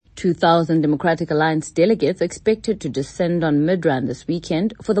2,000 Democratic Alliance delegates expected to descend on Midrand this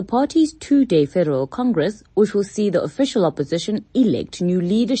weekend for the party's two-day federal congress, which will see the official opposition elect new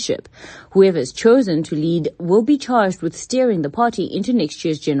leadership. Whoever is chosen to lead will be charged with steering the party into next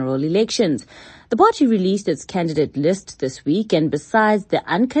year's general elections. The party released its candidate list this week, and besides the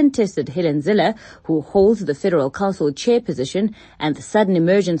uncontested Helen Zille, who holds the Federal Council chair position, and the sudden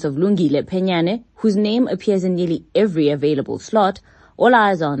emergence of Lungile Penyane, whose name appears in nearly every available slot, all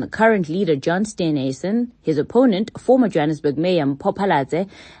eyes are on the current leader, John Steenhuisen, his opponent, former Johannesburg Mayor Mpho,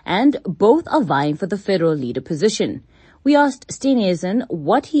 and both are vying for the federal leader position. We asked Steenhuisen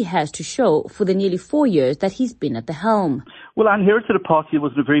what he has to show for the nearly 4 years that he's been at the helm. Well, I inherited a party that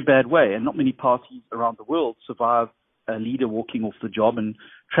was in a very bad way, and not many parties around the world survive a leader walking off the job and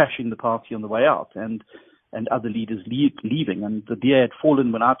trashing the party on the way out, and other leaders leaving. And the DA had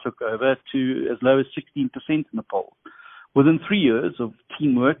fallen when I took over to as low as 16% in the polls. Within 3 years of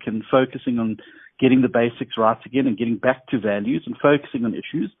teamwork and focusing on getting the basics right again and getting back to values and focusing on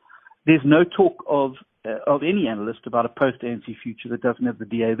issues, there's no talk of any analyst about a post-ANC future that doesn't have the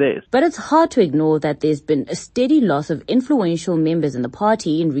DA there. But it's hard to ignore that there's been a steady loss of influential members in the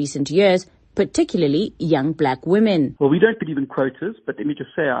party in recent years, particularly young black women. Well, we don't believe in quotas, but let me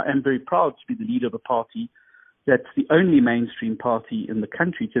just say I am very proud to be the leader of a party that's the only mainstream party in the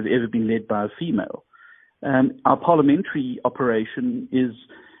country to have ever been led by a female. Our parliamentary operation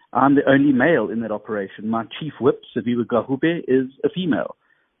I'm the only male in that operation. My chief whip, Saviwa Gahube, is a female.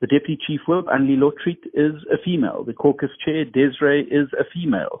 The deputy chief whip, Anli Lotrit, is a female. The caucus chair, Desiree, is a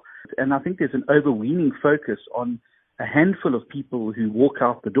female. And I think there's an overweening focus on a handful of people who walk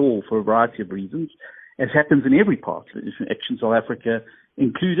out the door for a variety of reasons, as happens in every part, Action South Africa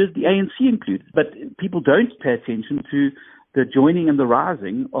included, the ANC included. But people don't pay attention to the joining and the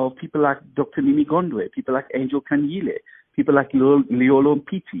rising of people like Dr. Mimi Gondwe, people like Angel Kanyile, people like Leolo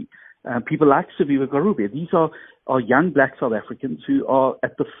Mpiti, people like Saviwa Garube. These are young black South Africans who are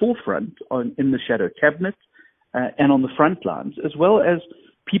at the forefront in the shadow cabinet and on the front lines, as well as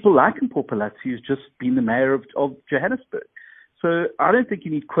people like Mpho, who's just been the mayor of Johannesburg. So I don't think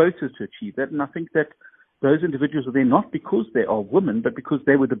you need quotas to achieve that, and I think that those individuals are there not because they are women, but because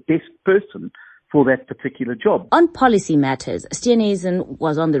they were the best person for that particular job. On policy matters, Steenhuisen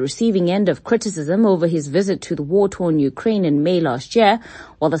was on the receiving end of criticism over his visit to the war-torn Ukraine in May last year,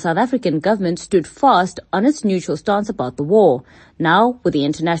 while the South African government stood fast on its neutral stance about the war. Now, with the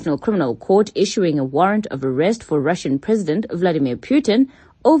International Criminal Court issuing a warrant of arrest for Russian President Vladimir Putin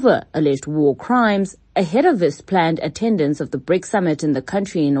over alleged war crimes, ahead of his planned attendance of the BRICS summit in the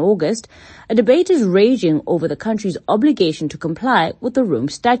country in August, a debate is raging over the country's obligation to comply with the Rome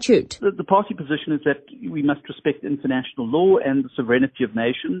Statute. The party position is that we must respect international law and the sovereignty of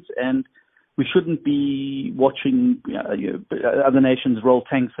nations, and we shouldn't be watching other nations roll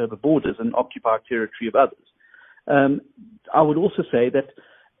tanks over borders and occupy territory of others. I would also say that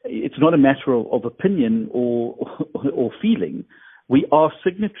it's not a matter of opinion or feeling. We are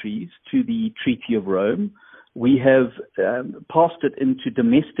signatories to the Treaty of Rome. We have passed it into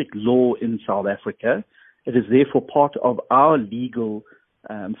domestic law in South Africa. It is therefore part of our legal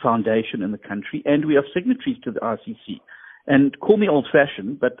foundation in the country, and we are signatories to the ICC. And call me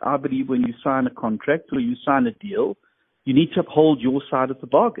old-fashioned, but I believe when you sign a contract or you sign a deal, you need to uphold your side of the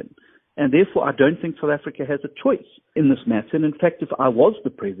bargain. And therefore, I don't think South Africa has a choice in this matter. And in fact, if I was the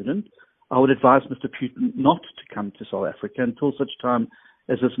president, I would advise Mr. Putin not to come to South Africa until such time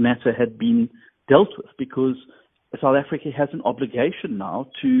as this matter had been dealt with, because South Africa has an obligation now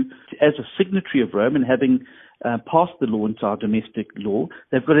to as a signatory of Rome and having passed the law into our domestic law,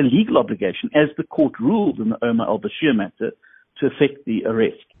 they've got a legal obligation, as the court ruled in the Omar al-Bashir matter, to effect the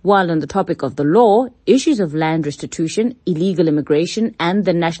arrest. While on the topic of the law, issues of land restitution, illegal immigration, and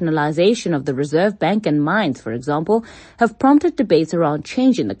the nationalization of the Reserve Bank and mines, for example, have prompted debates around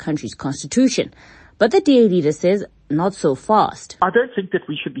changing the country's constitution. But the DA leader says not so fast. I don't think that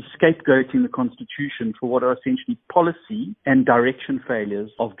we should be scapegoating the constitution for what are essentially policy and direction failures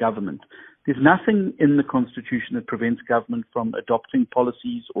of government. There's nothing in the constitution that prevents government from adopting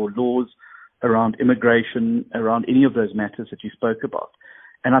policies or laws around immigration, around any of those matters that you spoke about.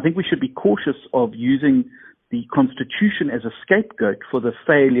 And I think we should be cautious of using the Constitution as a scapegoat for the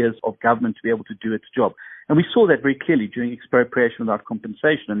failures of government to be able to do its job. And we saw that very clearly during expropriation without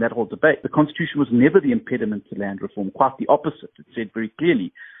compensation and that whole debate. The Constitution was never the impediment to land reform, quite the opposite. It said very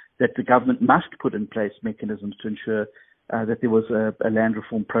clearly that the government must put in place mechanisms to ensure that there was a land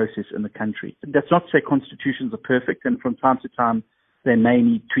reform process in the country. That's not to say constitutions are perfect, and from time to time they may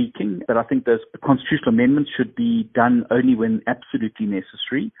need tweaking, but I think those constitutional amendments should be done only when absolutely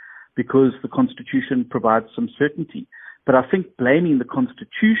necessary, because the Constitution provides some certainty. But I think blaming the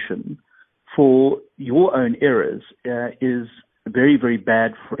Constitution for your own errors is very, very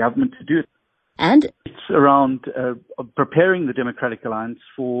bad for government to do. And it's around preparing the Democratic Alliance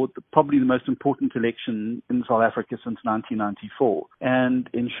for probably the most important election in South Africa since 1994, and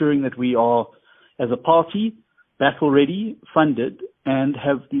ensuring that we are, as a party, battle-ready, funded, and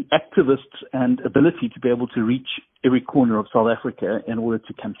have the activists and ability to be able to reach every corner of South Africa in order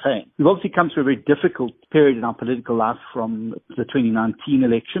to campaign. We've obviously come through a very difficult period in our political life from the 2019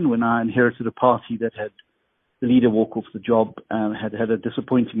 election, when I inherited a party that had the leader walk off the job, had a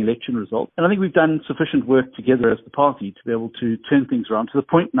disappointing election result. And I think we've done sufficient work together as the party to be able to turn things around to the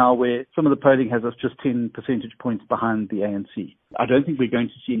point now where some of the polling has us just 10 percentage points behind the ANC. I don't think we're going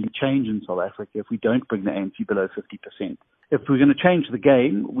to see any change in South Africa if we don't bring the ANC below 50%. If we're going to change the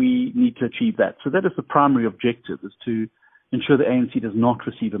game, we need to achieve that. So that is the primary objective, is to ensure the ANC does not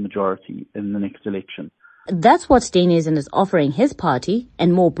receive a majority in the next election. That's what Steenhuisen is offering his party,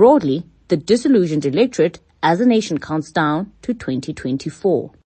 and more broadly, the disillusioned electorate, as the nation counts down to 2024.